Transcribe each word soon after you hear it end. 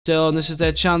Still, and this is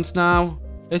their chance now.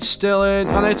 It's still in,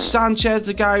 and it's Sanchez,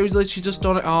 the guy who's literally just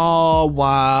done it. Oh,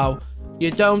 wow.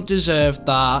 You don't deserve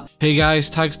that. Hey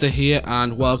guys, Tagster here,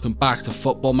 and welcome back to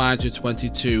Football Manager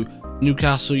 22,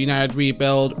 Newcastle United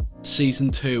Rebuild,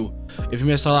 Season 2. If you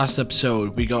missed our last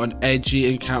episode, we got an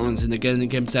edgy encounter in the game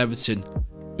against Everton.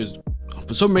 Because,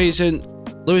 for some reason,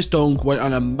 Lewis Dunk went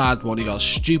on a mad one. He got a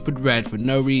stupid red for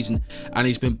no reason, and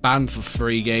he's been banned for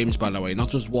 3 games, by the way. Not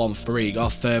just 1, 3. He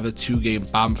got a further 2-game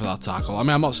ban for that tackle. I mean,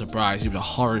 I'm not surprised. It was a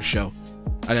horror show.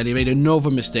 And then he made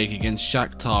another mistake against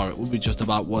Shakhtar. It would be just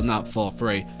about won that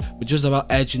 4-3. We're just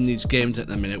about edging these games at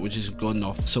the minute, which isn't good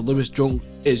enough. So Lewis Dunk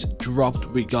is dropped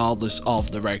regardless of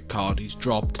the red card. He's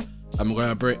dropped. And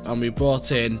we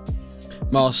brought in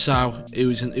Marcel, who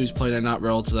was playing in that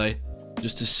role today,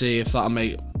 just to see if that'll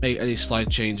make any slight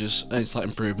changes, any slight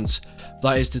improvements.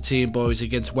 That is the team, boys,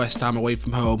 against West Ham away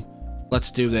from home.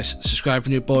 Let's do this. Subscribe for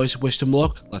new boys. Wish them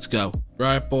luck. Let's go.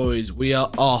 Right, boys, we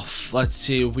are off. Let's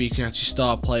see if we can actually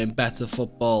start playing better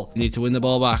football. We need to win the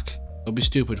ball back. Don't be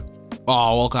stupid.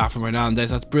 Oh, look at that from Hernandez.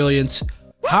 That's brilliant.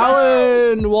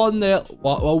 Haaland,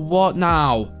 1-0. What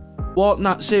now? What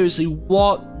now? Seriously,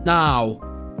 what now?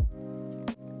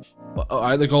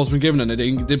 Alright, the goal's been given and it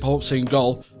didn't pop up saying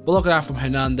goal. But look at that from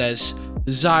Hernandez.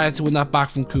 Desire to win that back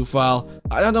from Kufal.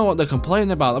 I don't know what they're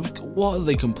complaining about. What are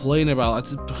they complaining about?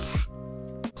 That's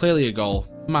clearly a goal.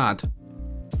 Mad.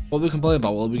 What are we complaining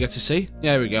about? Will we get to see?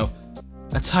 Yeah, here we go.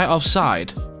 A tight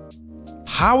offside.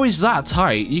 How is that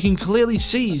tight? You can clearly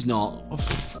see he's not.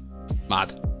 Mad.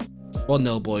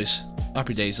 1-0, boys.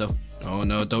 Happy days, though. Oh,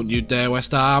 no, don't you dare,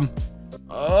 West Ham.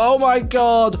 Oh, my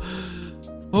God.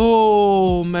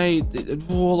 Oh, mate.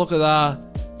 Oh, look at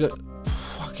that.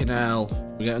 Fucking hell.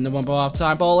 We're getting the one ball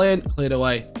half-time. Ball in. Cleared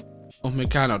away. Oh,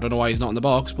 Meccano. I don't know why he's not in the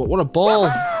box, but what a ball.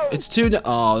 It's 2-0.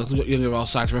 Oh, you're going to go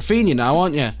outside to Rafinha now,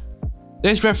 aren't you?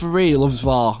 This referee loves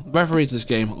VAR. Referees in this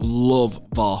game love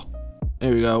VAR.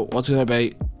 Here we go. What's it going to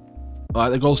be?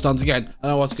 Alright, the goal stands again. I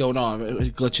don't know what's going on. It's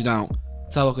glitching out.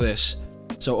 Let's have a look at this.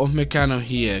 So, Meccano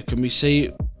here. Can we see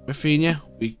Rafinha?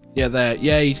 Yeah, there.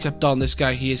 Yeah, he's kept on. This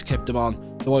guy, he has kept him on.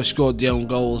 The one who scored the own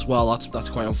goal as well. That's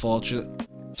quite unfortunate.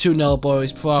 2-0,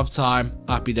 boys. Before half time.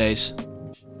 Happy days.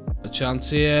 A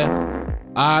chance here.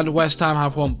 And West Ham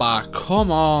have one back.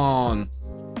 Come on.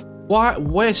 What?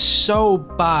 We're so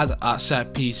bad at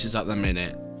set pieces at the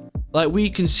minute. Like, we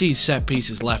can see set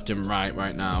pieces left and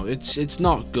right now. It's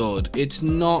not good. It's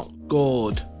not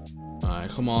good.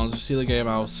 Alright, come on. Seal the game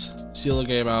out. Seal the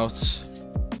game out.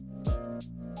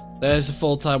 There's the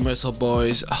full-time whistle,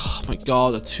 boys. Oh my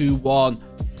God, a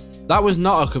 2-1. That was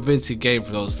not a convincing game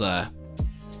for us there.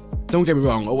 Don't get me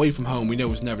wrong, away from home, we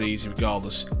know it's never easy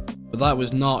regardless. But that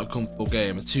was not a comfortable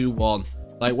game, a 2-1.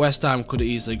 Like, West Ham could have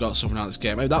easily got something out of this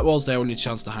game. Maybe that was their only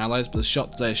chance to highlight, but the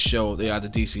shot today showed they had a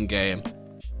decent game.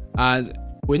 And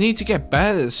we need to get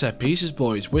better at set pieces,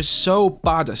 boys. We're so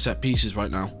bad at set pieces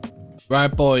right now. Right,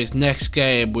 boys, next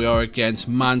game we are against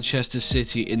Manchester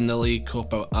City in the League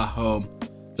Cup at home.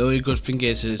 The only good thing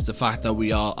is the fact that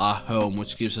we are at home,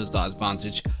 which gives us that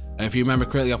advantage. And if you remember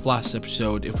correctly off last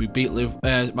episode, if we beat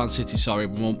Man City, sorry,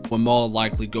 we're more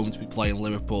likely going to be playing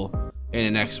Liverpool in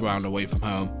the next round away from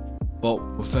home.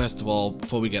 But first of all,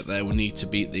 before we get there, we need to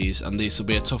beat these, and these will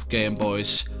be a tough game,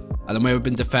 boys. And the way we've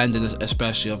been defending,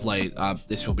 especially of late,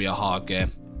 this will be a hard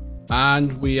game.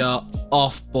 And we are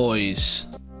off, boys.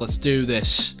 Let's do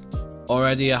this.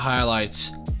 Already a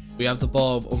highlight. We have the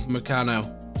ball of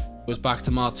Meccano. Goes back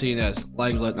to Martinez.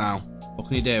 Langlet now. What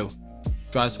can he do?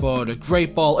 Drives forward. A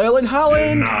great ball. Erling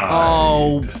Haaland!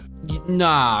 Oh,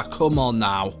 nah. Come on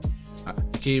now.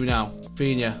 Hakimi now.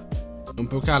 Rafinha.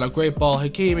 Meccano. Great ball.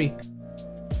 Hakimi.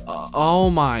 Oh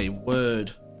my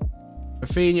word.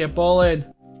 Rafinha. Ball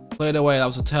in. Played away. That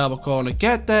was a terrible corner.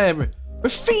 Get there.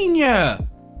 Rafinha!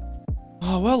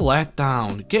 Oh, well let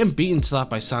down. Getting beaten to that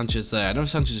by Sanchez there. I know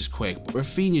Sanchez is quick, but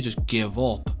Rafinha just give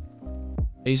up.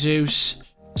 Jesus.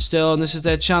 Still, and this is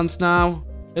their chance now.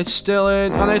 It's still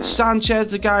in, and it's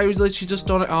Sanchez, the guy who's literally just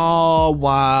done it. Oh,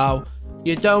 wow.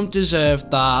 You don't deserve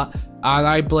that. And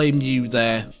I blame you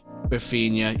there,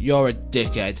 Rafinha. You're a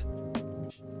dickhead.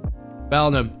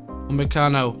 Bellingham.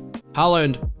 Meccano.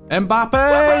 Haaland. Mbappe!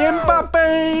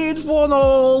 Mbappe! It's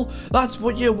 1-1. That's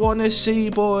what you want to see,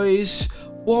 boys.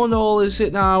 1-1 is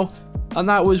it now. And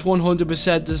that was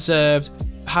 100% deserved.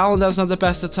 Haaland hasn't had the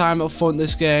best of time up front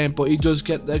this game, but he does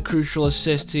get the crucial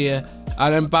assist here.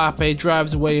 And Mbappe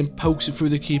drives away and pokes it through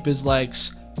the keeper's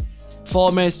legs.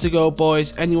 4 minutes to go,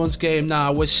 boys. Anyone's game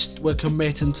now. We're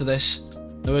committing to this.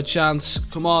 No a chance.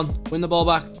 Come on, win the ball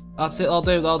back. That's it.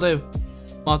 That'll do.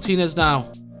 Martinez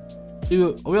now.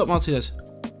 Are we up, Martinez?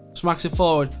 Smacks it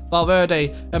forward.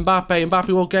 Valverde. Mbappe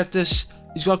will get this.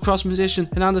 He's got cross position.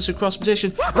 Hernandez in cross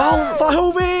position.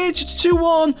 Vlahovic, it's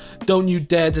 2-1. Don't you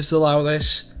dare disallow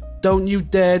this. Don't you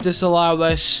dare disallow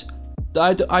this.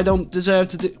 I don't deserve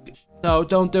to do... No,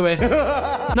 don't do it.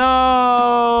 No.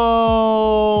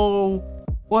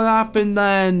 What happened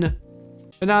then?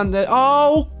 Hernandez.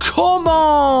 Oh, come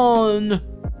on.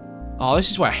 Oh, this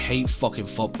is why I hate fucking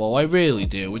football. I really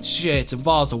do. It's shit. And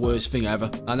VAR's the worst thing ever.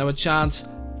 I know a chance.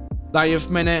 90th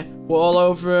minute. We're all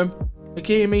over him.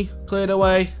 Hakimi cleared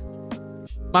away.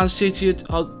 Man City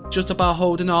are just about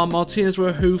holding on. Martinez were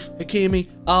a hoof. Hakimi,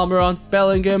 Almiron,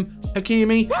 Bellingham,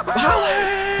 Hakimi,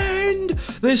 Haaland!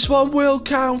 This one will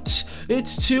count.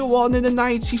 It's 2-1 in the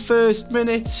 91st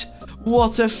minute.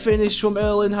 What a finish from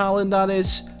Erling Haaland that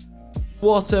is.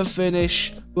 What a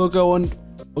finish. We're going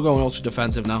ultra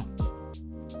defensive now.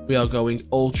 We are going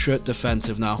ultra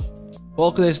defensive now.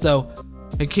 Look at this though.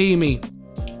 Hakimi,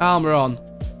 Almiron.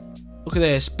 Look at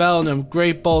this. Bellingham,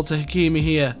 great ball to Hakimi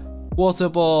here. What a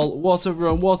ball, what a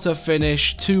run, what a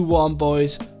finish. 2-1,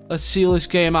 boys. Let's seal this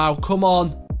game out. Come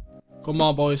on. Come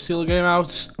on, boys. Seal the game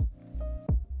out.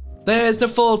 There's the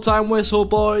full-time whistle,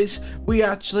 boys. We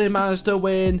actually managed to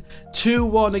win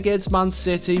 2-1 against Man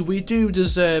City. We do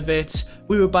deserve it.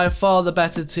 We were by far the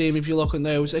better team if you look at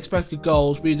those. Expected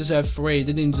goals, we deserved 3.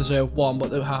 They didn't deserve 1,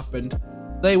 but it happened.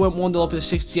 They went 1-0 up in the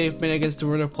 68th minute against the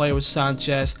runner player with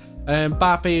Sanchez. And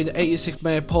Mbappe in the 86th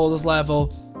minute pulled us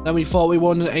level. Then we thought we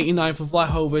won in the 89th with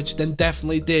Vlahovic. Then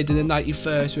definitely did in the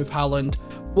 91st with Haaland.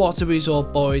 What a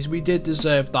result, boys. We did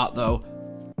deserve that, though.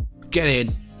 Get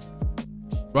in.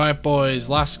 Right, boys.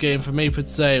 Last game for me for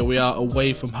today. We are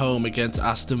away from home against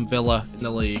Aston Villa in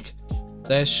the league.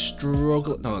 They're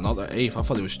struggling. No, not the 8th. I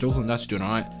thought they were struggling. That's doing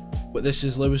alright. But this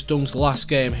is Lewis Dunk's last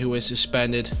game, who is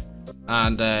suspended.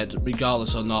 And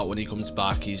regardless or not, when he comes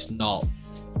back, he's not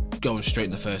going straight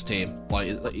in the first team.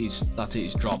 Like, that's it,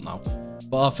 he's dropped now.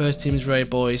 But our first team is ready,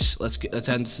 boys. Let's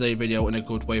end today's video in a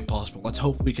good way possible. Let's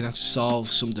hope we can actually solve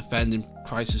some defending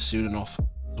crisis soon enough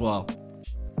as well.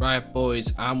 Right,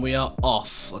 boys, and we are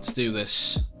off. Let's do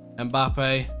this.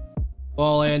 Mbappe,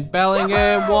 ball in.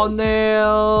 Bellingham,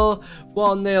 1-0.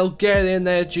 1-0. Get in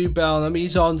there, Jude Bellingham.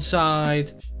 He's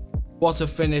onside. What a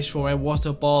finish for him. What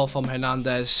a ball from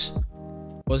Hernandez.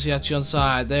 Was he actually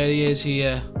onside? There he is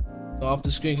here. Off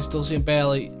the screen, can still see him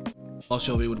barely. Not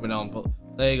sure if he would have been on, but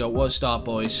there you go. What a start,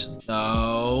 boys.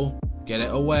 No. Get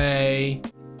it away.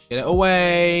 Get it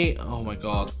away. Oh my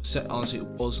god. Honestly,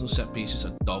 balls and set pieces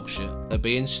are dog shit. They're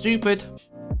being stupid.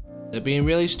 They're being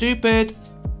really stupid.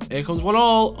 Here comes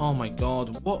 1-1. Oh my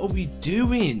god. What are we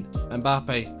doing?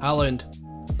 Mbappe. Haaland.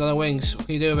 On the wings. What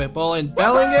can you do with it? Ball in.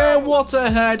 Bellingham. What a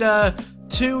header.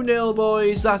 2-0,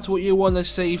 boys. That's what you want to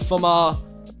see from our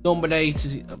number 8.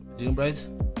 Is he number 8?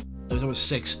 No, he's number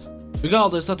 6.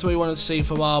 Regardless, that's what we want to see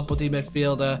from our buddy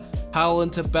midfielder.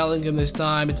 Haaland to Bellingham this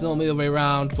time. It's normally the other way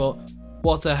around, but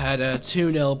what a header.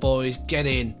 2-0, boys. Get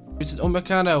in. It's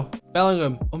Upamecano.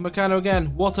 Bellingham. Upamecano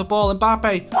again. What a ball.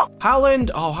 Mbappe.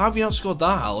 Haaland. Oh, how have you not scored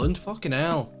that, Haaland? Fucking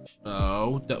hell.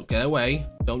 No, don't get away.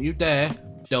 Don't you dare.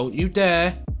 Don't you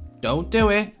dare. Don't do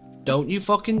it. Don't you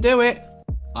fucking do it.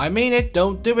 I mean it.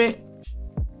 Don't do it.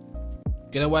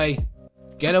 Get away.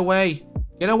 Get away.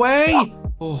 Get away.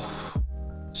 Oh.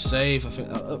 Save. I think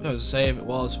that was a save. It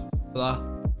was for that.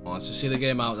 Oh, let's just see the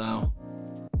game out now.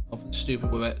 Nothing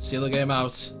stupid with it. See the game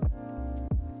out.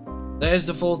 There's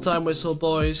the full-time whistle,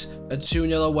 boys. A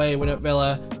 2-0 away win at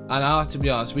Villa. And I have to be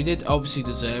honest, we did obviously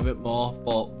deserve it more,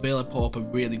 but Villa put up a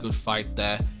really good fight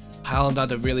there. Haaland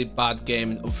had a really bad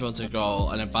game in front of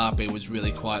goal, and Mbappe was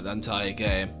really quiet the entire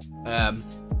game.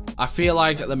 I feel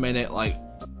like at the minute, like,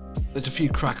 there's a few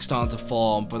cracks starting to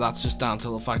form, but that's just down to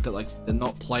the fact that, like, they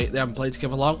haven't played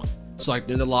together long. So, like,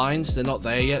 the lines, they're not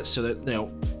there yet, so that, you know,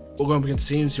 we're going against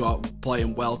teams who are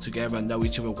playing well together and know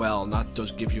each other well, and that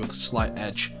does give you a slight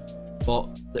edge.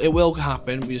 But it will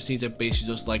happen. We just need to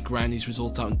basically just, like, grind these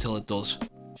results out until it does.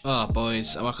 Oh,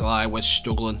 boys, I'm not gonna lie, we're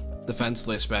struggling.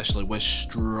 Defensively especially, we're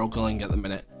struggling at the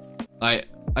minute. Like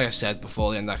I said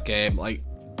before the end of that game, like,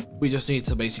 we just need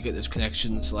to basically get those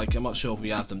connections. Like, I'm not sure if we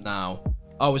have them now.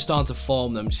 Oh, we're starting to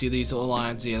form them. See these little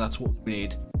lines here? That's what we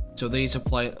need. So these are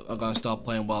going to start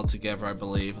playing well together, I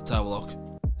believe. Let's have a look.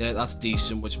 Yeah, that's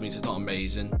decent, which means it's not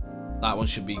amazing. That one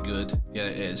should be good. Yeah,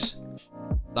 it is.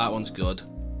 That one's good.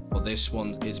 But this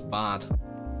one is bad.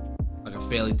 Like, a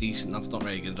fairly decent. That's not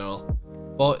very good at all.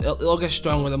 But it'll get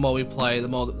stronger the more we play. The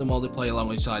more they play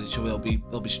alongside each other,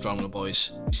 it'll be stronger,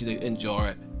 boys. You should enjoy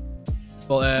it.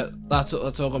 But that's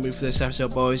all gonna be for this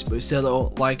episode, boys. But still,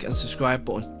 don't like and subscribe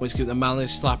button. Always give it the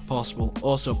manliest slap possible.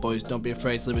 Also, boys, don't be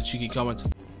afraid to leave a cheeky comment.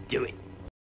 Do it.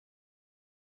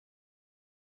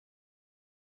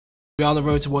 We are on the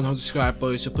road to 100 subscribers,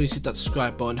 boys, so please hit that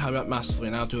subscribe button, help me out massively,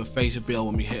 and I'll do a face reveal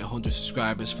when we hit 100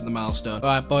 subscribers for the milestone.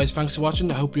 Alright boys, thanks for watching,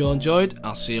 I hope you all enjoyed,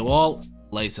 I'll see you all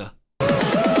later.